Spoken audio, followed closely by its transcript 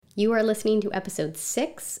You are listening to episode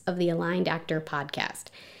 6 of the Aligned Actor podcast.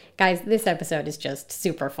 Guys, this episode is just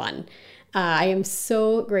super fun. I am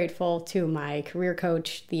so grateful to my career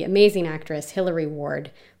coach, the amazing actress Hilary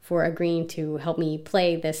Ward, for agreeing to help me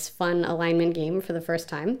play this fun alignment game for the first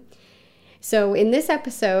time. So in this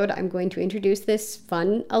episode, I'm going to introduce this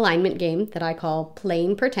fun alignment game that I call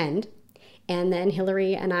Playing Pretend. And then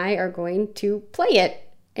Hilary and I are going to play it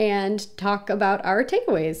and talk about our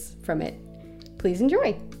takeaways from it. Please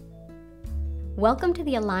enjoy. Welcome to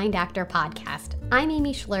the Aligned Actor podcast. I'm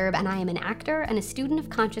Amy Schlurb, and I am an actor and a student of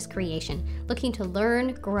conscious creation, looking to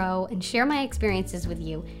learn, grow, and share my experiences with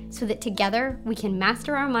you so that together we can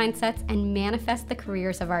master our mindsets and manifest the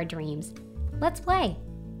careers of our dreams. Let's play.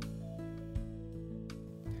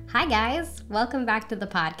 Hi guys, welcome back to the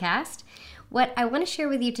podcast. What I want to share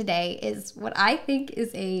with you today is what I think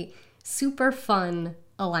is a super fun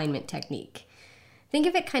alignment technique. Think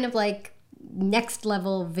of it kind of like next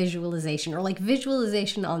level visualization, or like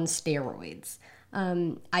visualization on steroids.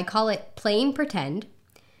 I call it Playing Pretend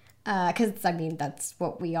because that's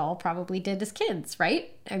what we all probably did as kids, right?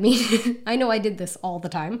 I know I did this all the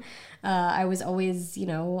time. I was always,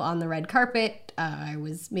 on the red carpet. I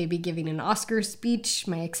was maybe giving an Oscar speech,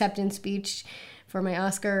 my acceptance speech for my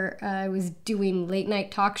Oscar. I was doing late night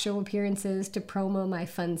talk show appearances to promo my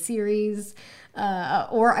fun series.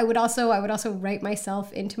 Or I would also write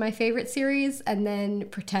myself into my favorite series and then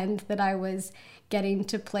pretend that I was getting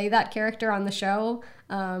to play that character on the show.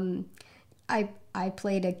 I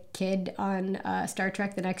played a kid on Star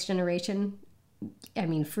Trek: The Next Generation.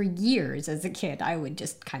 For years as a kid, I would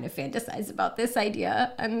just kind of fantasize about this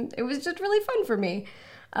idea, and it was just really fun for me.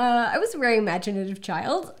 I was a very imaginative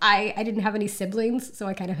child. I didn't have any siblings, so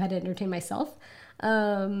I kind of had to entertain myself.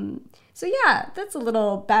 So yeah, that's a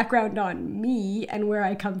little background on me and where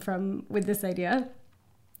I come from with this idea.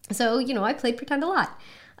 So, I played pretend a lot.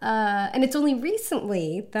 And it's only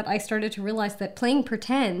recently that I started to realize that playing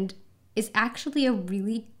pretend is actually a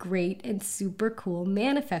really great and super cool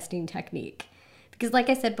manifesting technique. Because like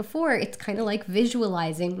I said before, it's kind of like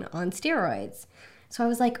visualizing on steroids. So I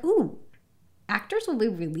was like, ooh, actors will be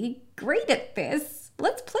really great at this.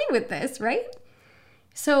 Let's play with this, right?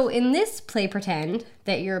 So in this Play Pretend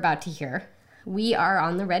that you're about to hear, we are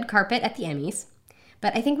on the red carpet at the Emmys,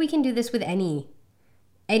 but I think we can do this with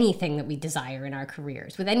anything that we desire in our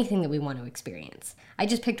careers, with anything that we want to experience. I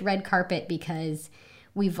just picked red carpet because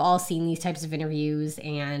we've all seen these types of interviews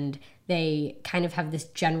and they kind of have this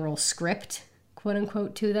general script, quote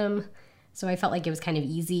unquote, to them. So I felt like it was kind of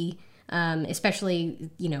easy.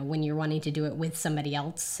 Especially, when you're wanting to do it with somebody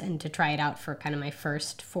else and to try it out for kind of my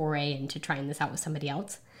first foray into trying this out with somebody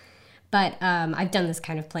else. But I've done this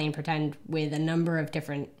kind of Playing Pretend with a number of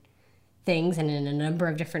different things and in a number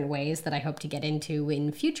of different ways that I hope to get into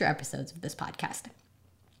in future episodes of this podcast.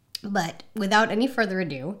 But without any further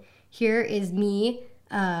ado, here is me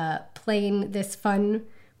playing this fun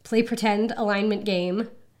Play Pretend alignment game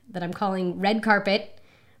that I'm calling Red Carpet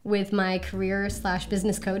with my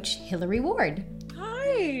career/business coach, Hilary Ward.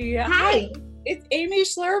 Hi. It's Amy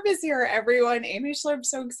Schlurb is here, everyone. Amy Schlurb,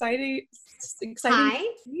 so excited Hi. to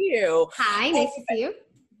see you. Hi, nice to see you.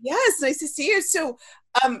 Yes, nice to see you. So,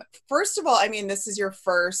 first of all, this is your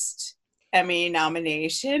first Emmy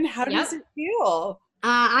nomination. How does it feel?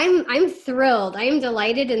 I'm thrilled. I am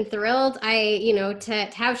delighted and thrilled. To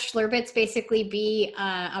have Schlurbits basically be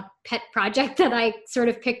a pet project that I sort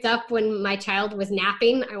of picked up when my child was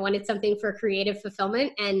napping. I wanted something for creative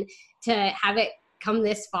fulfillment, and to have it come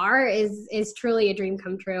this far is truly a dream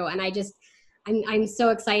come true. And I'm so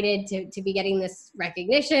excited to be getting this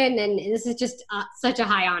recognition, and this is just such a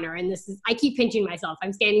high honor. And I keep pinching myself.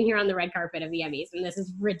 I'm standing here on the red carpet of the Emmys, and this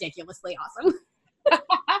is ridiculously awesome.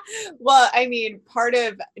 Well, part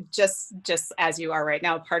of just as you are right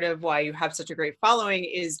now, part of why you have such a great following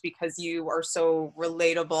is because you are so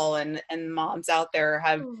relatable, and moms out there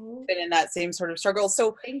have been in that same sort of struggle.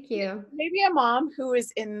 So thank you. Maybe a mom who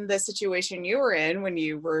is in the situation you were in when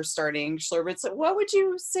you were starting Schlurbits, what would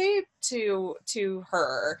you say to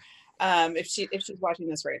her if she's watching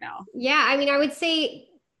this right now? Yeah, I would say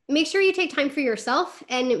make sure you take time for yourself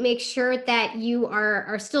and make sure that you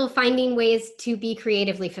are still finding ways to be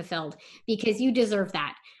creatively fulfilled, because you deserve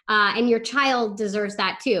that. And your child deserves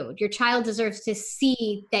that too. Your child deserves to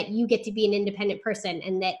see that you get to be an independent person,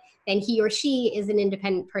 and that then he or she is an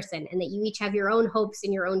independent person, and that you each have your own hopes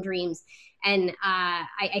and your own dreams. And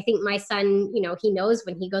I think my son, he knows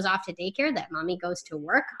when he goes off to daycare that mommy goes to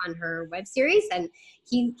work on her web series, and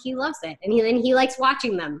he loves it. And he likes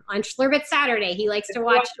watching them on Schlurbit Saturday. He likes to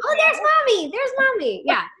watch. Oh, there's mommy.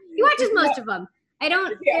 Yeah, he watches most of them. I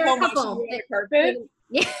don't. There are a couple. Carpet.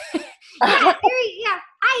 Yeah. Yeah.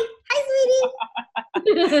 Hi.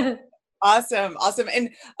 Awesome. Awesome.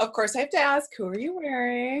 And of course, I have to ask, who are you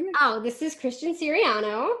wearing? Oh, this is Christian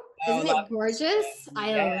Siriano. Oh, Isn't love it gorgeous?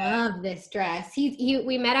 I Yeah. love this dress.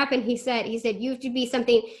 We met up and he said, you have to be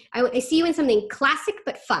something, I see you in something classic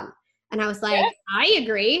but fun. And I was like, Yes, I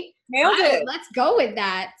agree. nailed it. Let's go with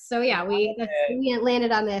that. So yeah, Love it. we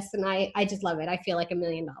landed on this and I just love it. I feel like $1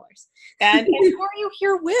 million. And who are you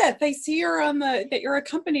here with? I see that you're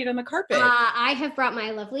accompanied on the carpet. I have brought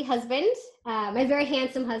my lovely husband, my very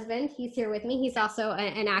handsome husband. He's here with me. He's also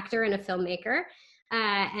an actor and a filmmaker.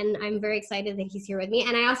 And I'm very excited that he's here with me.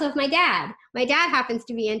 And I also have my dad. My dad happens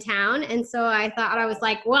to be in town. And so I was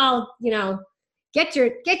like, well, get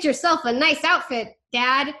yourself a nice outfit,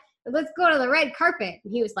 Dad. Let's go to the red carpet.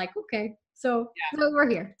 And he was like, okay. So we're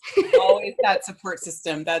here. Always that support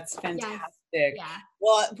system. That's fantastic. Yes. Yeah.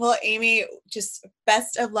 Well, Amy, just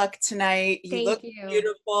best of luck tonight. You look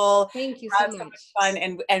beautiful. Thank you so much. Much fun,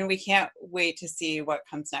 and we can't wait to see what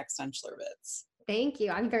comes next on Schlerbitz. Thank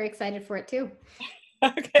you. I'm very excited for it too.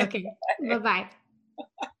 Okay. Bye-bye.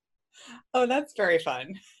 Oh, that's very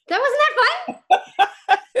fun. Wasn't that fun?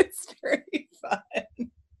 It's very fun.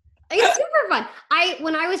 It's super fun.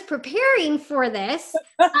 When I was preparing for this,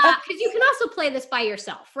 because you can also play this by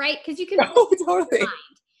yourself, right? Because you can. Oh, totally.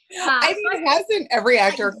 I mean, hasn't every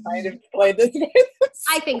actor kind of played this way?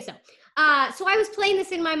 I think so. So I was playing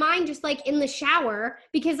this in my mind, just like in the shower,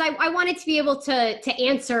 because I wanted to be able to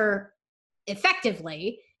answer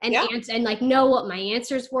effectively and and like know what my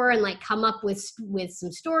answers were and like come up with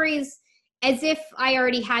some stories as if I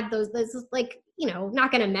already had those like,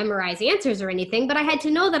 not going to memorize answers or anything, but I had to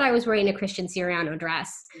know that I was wearing a Christian Siriano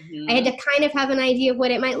dress. Mm-hmm. I had to kind of have an idea of what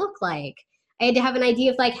it might look like. I had to have an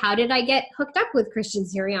idea of like, how did I get hooked up with Christian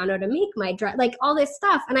Siriano to make my dress, like all this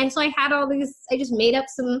stuff. And I had all these, I just made up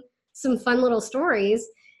some fun little stories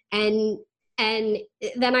and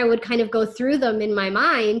then I would kind of go through them in my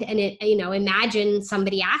mind and imagine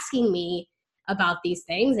somebody asking me about these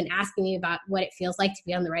things and asking me about what it feels like to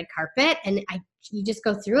be on the red carpet. And you just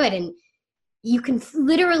go through it and you can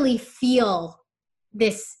literally feel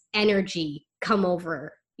this energy come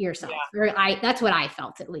over yourself. Or that's what I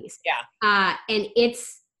felt, at least. Yeah. And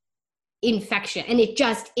it's infection, and it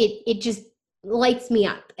just lights me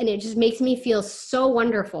up, and it just makes me feel so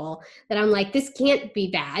wonderful that I'm like, this can't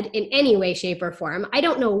be bad in any way, shape, or form. I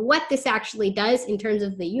don't know what this actually does in terms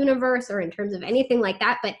of the universe or in terms of anything like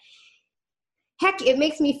that, but heck, it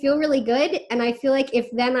makes me feel really good. And I feel like if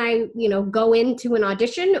then I, go into an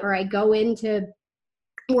audition or I go into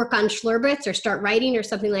work on Schlerbitz or start writing or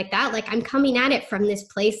something like that, like I'm coming at it from this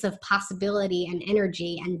place of possibility and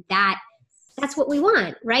energy. And that's what we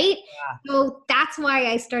want, right? Yeah. So that's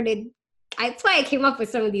why I came up with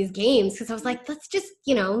some of these games, because I was like, let's just,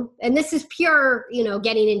 and this is pure,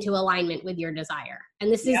 getting into alignment with your desire.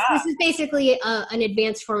 And this is basically an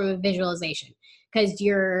advanced form of visualization, because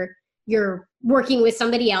you're working with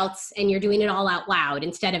somebody else and you're doing it all out loud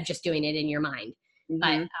instead of just doing it in your mind. Mm-hmm.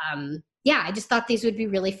 But I just thought these would be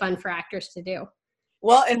really fun for actors to do.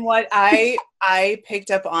 Well, and what I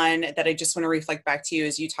picked up on that I just want to reflect back to you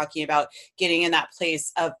is you talking about getting in that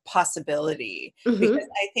place of possibility. Mm-hmm. Because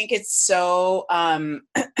I think it's so,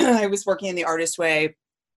 I was working in The Artist Way,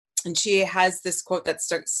 and she has this quote that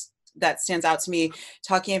stands out to me,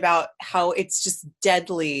 talking about how it's just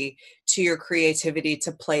deadly to your creativity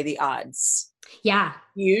to play the odds. Yeah.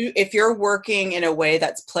 If you're working in a way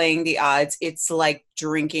that's playing the odds, it's like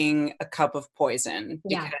drinking a cup of poison.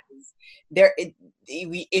 Because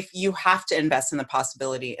if you have to invest in the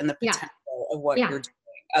possibility and the potential of what you're doing,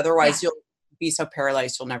 otherwise you'll be so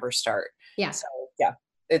paralyzed you'll never start. Yeah. So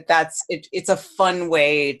it's a fun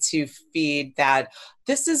way to feed that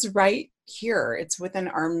this is right here. It's within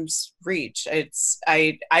arm's reach.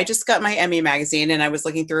 I just got my Emmy magazine and I was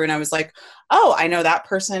looking through and I was like, oh, I know that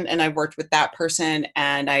person and I've worked with that person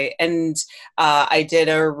and I did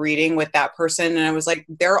a reading with that person and I was like,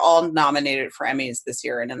 they're all nominated for Emmys this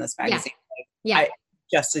year and in this magazine. I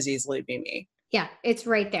just as easily be me. Yeah, it's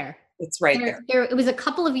right there. It's right there. It was a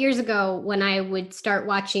couple of years ago when I would start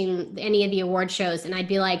watching any of the award shows and I'd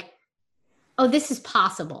be like, oh, this is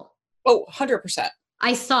possible. Oh, 100%.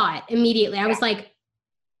 I saw it immediately. I was like,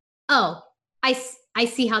 oh, I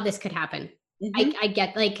see how this could happen. Mm-hmm. I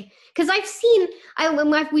get, like, because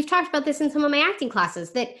we've talked about this in some of my acting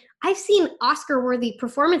classes, that I've seen Oscar-worthy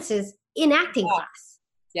performances in acting class.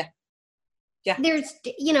 Yeah. Yeah. There's,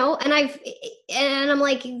 and I'm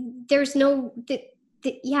like, there's no,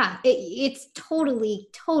 it's totally,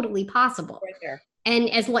 totally possible. Right there. And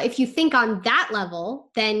if you think on that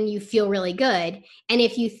level, then you feel really good. And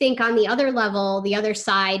if you think on the other level, the other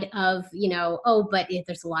side of, but if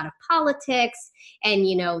there's a lot of politics and,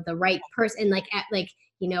 the right person, like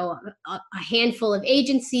a handful of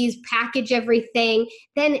agencies, package everything,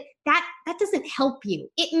 then that doesn't help you.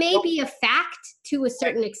 It may be a fact to a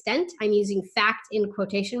certain extent. I'm using fact in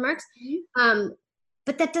quotation marks.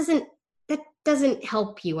 But that doesn't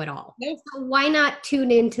help you at all. Nope. So why not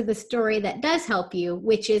tune into the story that does help you,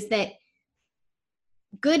 which is that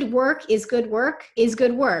good work is good work is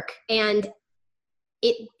good work. And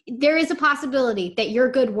there is a possibility that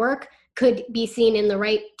your good work could be seen at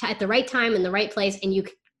the right time in the right place, and you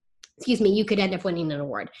could end up winning an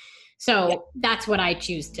award. So that's what I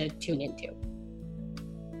choose to tune into.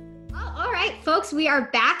 All right, folks, we are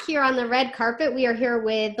back here on the red carpet. We are here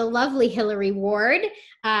with the lovely Hilary Ward.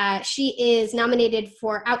 She is nominated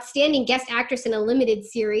for Outstanding Guest Actress in a Limited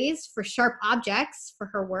Series for Sharp Objects for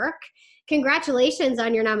her work. Congratulations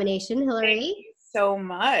on your nomination, Hilary. Thank you so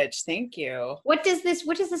much. Thank you. What does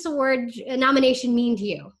this award nomination mean to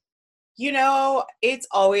you? It's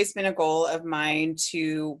always been a goal of mine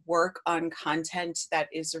to work on content that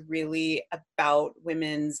is really about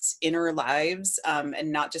women's inner lives,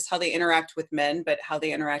 and not just how they interact with men, but how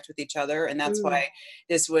they interact with each other. And that's why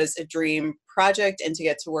this was a dream project. And to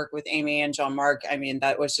get to work with Amy and Jean-Marc, I mean,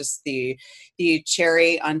 that was just the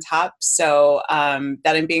cherry on top. So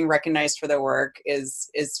that I'm being recognized for the work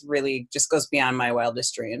is really just goes beyond my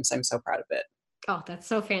wildest dreams. I'm so proud of it. Oh, that's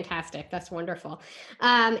so fantastic. That's wonderful.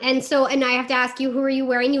 And I have to ask you, who are you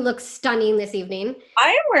wearing? You look stunning this evening. I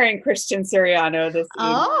am wearing Christian Siriano this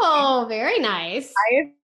evening. Oh, very nice. I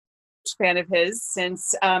am a fan of his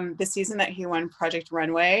since the season that he won Project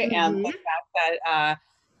Runway, and the fact that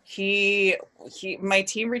my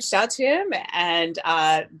team reached out to him, and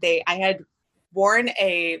I had worn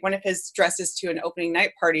one of his dresses to an opening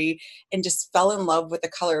night party and just fell in love with the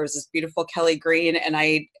color. It was this beautiful Kelly green, and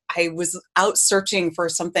I was out searching for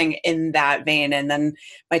something in that vein, and then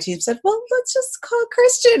my team said, well, let's just call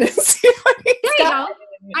Christian and see what he's got.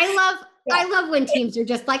 There you go. I love when teams are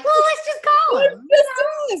just like, well, let's just call him.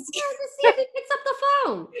 Just see if he picks up the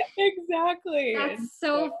phone. Exactly. That's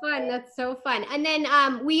so fun. That's so fun. And then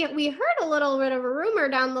we heard a little bit of a rumor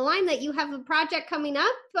down the line that you have a project coming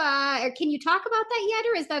up. Can you talk about that yet,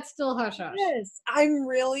 or is that still hush hush? Yes, I'm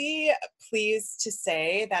really pleased to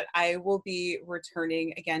say that I will be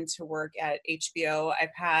returning again to work at HBO.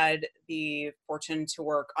 I've had the fortune to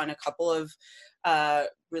work on a couple of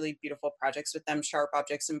really beautiful projects with them, Sharp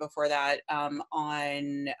Objects, and before that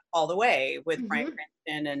on All the Way with Bryan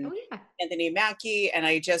Cranston and Anthony Mackie. And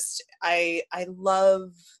I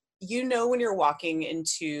love, when you're walking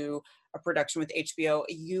into a production with HBO,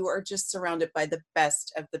 you are just surrounded by the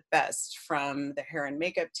best of the best, from the hair and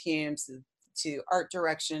makeup teams to art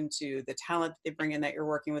direction, to the talent they bring in that you're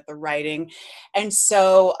working with, the writing. And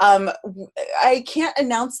so I can't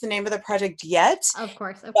announce the name of the project yet, of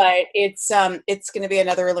course. But it's going to be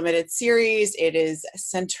another limited series. It is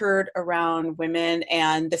centered around women,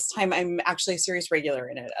 and this time I'm actually a series regular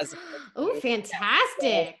in it. Oh,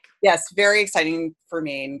 fantastic. Yes, very exciting for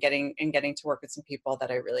me, and getting to work with some people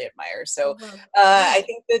that I really admire. So I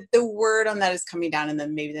think that the word on that is coming down in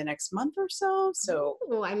maybe the next month or so. So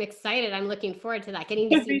I'm excited. I'm looking forward to that,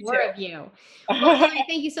 getting to see more of you. Well, Hilary,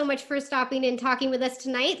 thank you so much for stopping and talking with us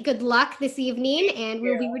tonight. Good luck this evening, and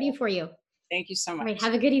we'll be rooting for you. Thank you so much. All right,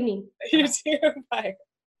 have a good evening. You too. Bye.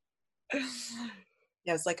 Yeah,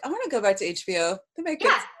 I was like, I want to go back to HBO. They make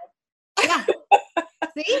it. Yeah.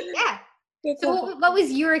 See? Yeah. So what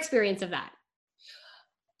was your experience of that?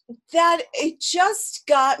 That it just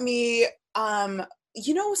got me, something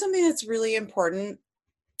that's really important,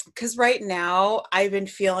 because right now I've been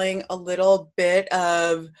feeling a little bit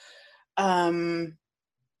of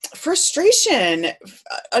frustration,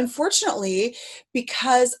 unfortunately,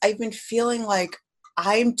 because I've been feeling like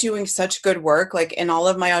I'm doing such good work. Like in all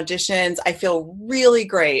of my auditions, I feel really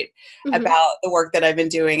great about the work that I've been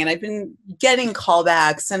doing. And I've been getting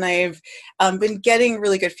callbacks, and I've been getting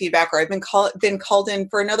really good feedback, or I've been called in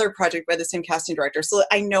for another project by the same casting director. So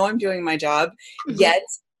I know I'm doing my job, yet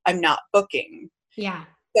I'm not booking. Yeah.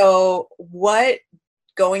 So what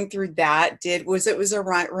going through that did was it was a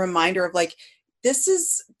reminder of like, this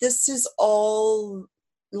is all,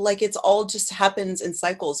 like, it's all just happens in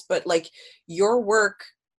cycles, but like your work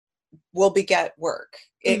will beget work.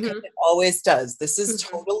 It always does. This is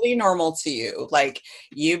totally normal to you. Like,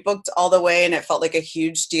 you booked All the Way and it felt like a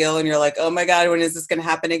huge deal, and you're like, oh my God, when is this going to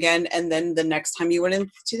happen again? And then the next time you went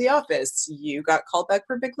into the office, you got called back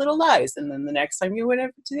for Big Little Lies. And then the next time you went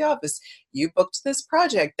over to the office, you booked this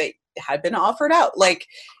project that had been offered out. Like,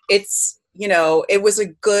 it's, it was a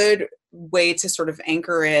good way to sort of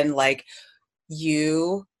anchor in, like,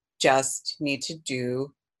 you just need to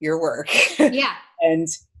do your work. Yeah. And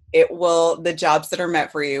the jobs that are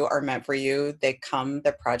meant for you are meant for you. They come,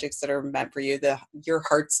 the projects that are meant for you, your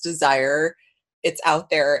heart's desire, it's out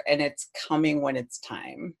there and it's coming when it's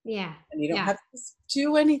time. Yeah. And you don't Yeah. have to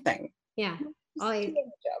do anything. Yeah. Just do the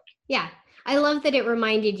job. Yeah. I love that it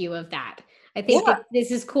reminded you of that. I think Yeah. that this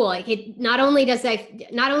is cool. Like it not only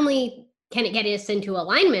can it get us into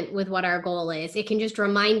alignment with what our goal is, it can just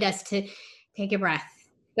remind us to take a breath.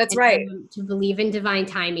 That's right. To believe in divine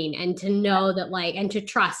timing and to know that like, and to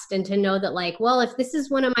trust and to know that like, well, if this is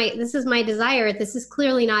my desire, this is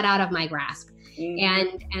clearly not out of my grasp.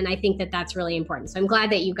 Mm-hmm. And I think that that's really important. So I'm glad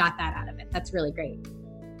that you got that out of it. That's really great.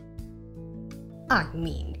 I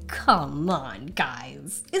mean, come on,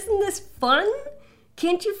 guys. Isn't this fun?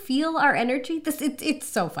 Can't you feel our energy? It's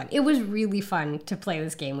so fun. It was really fun to play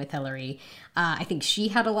this game with Hilary. I think she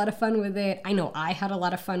had a lot of fun with it. I know I had a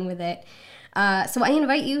lot of fun with it. So I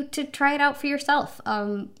invite you to try it out for yourself.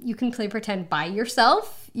 You can play pretend by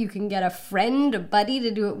yourself. You can get a friend, a buddy to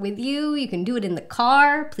do it with you. You can do it in the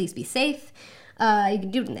car. Please be safe. You can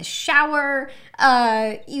do it in the shower.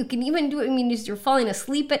 You can even do it, as you're falling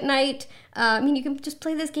asleep at night. You can just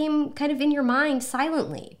play this game kind of in your mind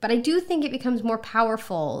silently. But I do think it becomes more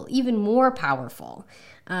powerful, even more powerful,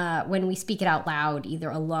 when we speak it out loud, either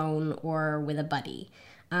alone or with a buddy.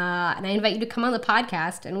 And I invite you to come on the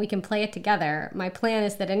podcast and we can play it together. My plan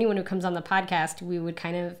is that anyone who comes on the podcast, we would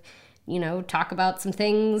kind of, talk about some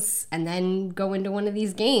things and then go into one of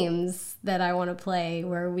these games that I want to play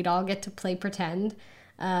where we'd all get to play pretend.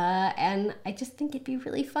 And I just think it'd be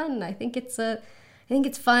really fun. I think it's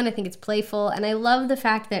fun. I think it's playful. And I love the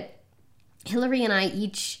fact that Hilary and I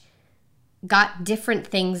each got different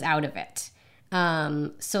things out of it.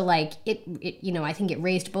 So like it, I think it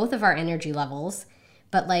raised both of our energy levels.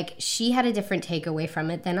 But like she had a different takeaway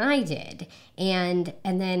from it than I did. And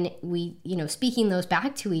then we, speaking those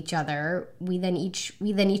back to each other, we then each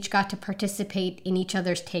got to participate in each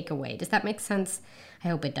other's takeaway. Does that make sense? I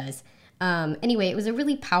hope it does. Anyway, it was a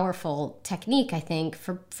really powerful technique, I think,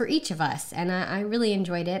 for each of us. And I really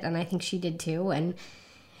enjoyed it. And I think she did too. And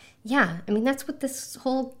yeah, that's what this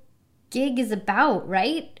whole gig is about,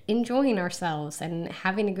 right? Enjoying ourselves and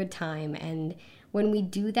having a good time. And when we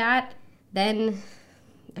do that, then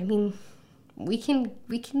we can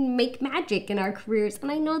make magic in our careers. And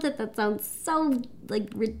I know that sounds so like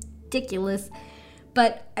ridiculous,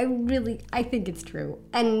 but I think it's true.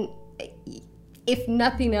 And if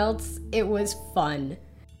nothing else, it was fun.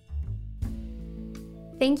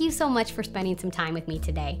 Thank you so much for spending some time with me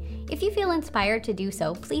today. If you feel inspired to do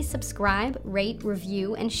so, please subscribe, rate,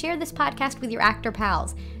 review, and share this podcast with your actor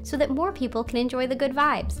pals so that more people can enjoy the good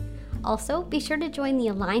vibes. Also, be sure to join the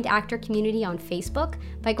Aligned Actor community on Facebook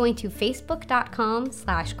by going to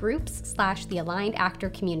facebook.com/groups/the Aligned Actor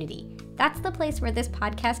community. That's the place where this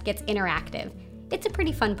podcast gets interactive. It's a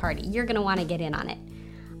pretty fun party. You're going to want to get in on it.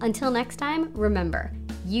 Until next time, remember,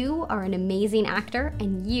 you are an amazing actor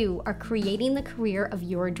and you are creating the career of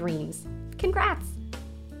your dreams. Congrats!